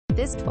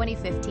This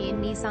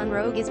 2015 Nissan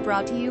Rogue is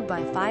brought to you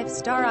by 5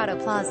 Star Auto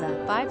Plaza,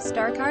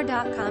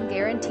 5starcar.com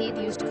guaranteed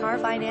used car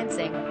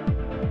financing.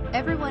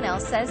 Everyone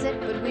else says it,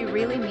 but we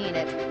really mean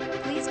it.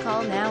 Please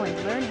call now and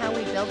learn how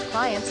we build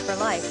clients for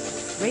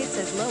life. Rates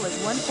as low as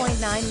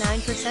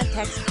 1.99%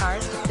 text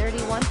cars to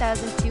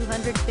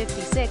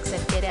 31,256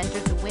 and get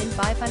entered to win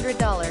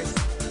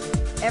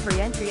 $500. Every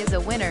entry is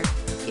a winner.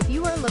 If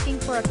you are looking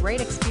for a great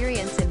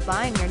experience in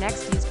buying your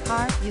next used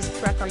car, used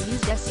truck or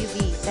used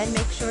SUV, then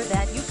make sure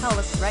that you call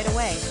us right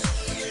away.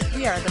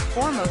 We are the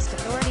foremost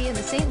authority in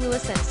the St.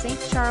 Louis and St.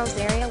 Charles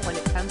area when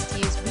it comes to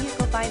used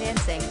vehicle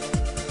financing.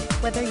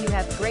 Whether you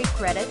have great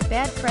credit,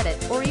 bad credit,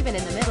 or even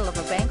in the middle of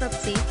a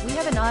bankruptcy, we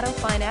have an auto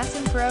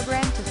financing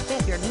program to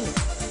fit your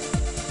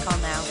needs. Call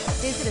now.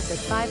 Visit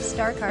us at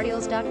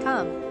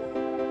 5starcardeals.com.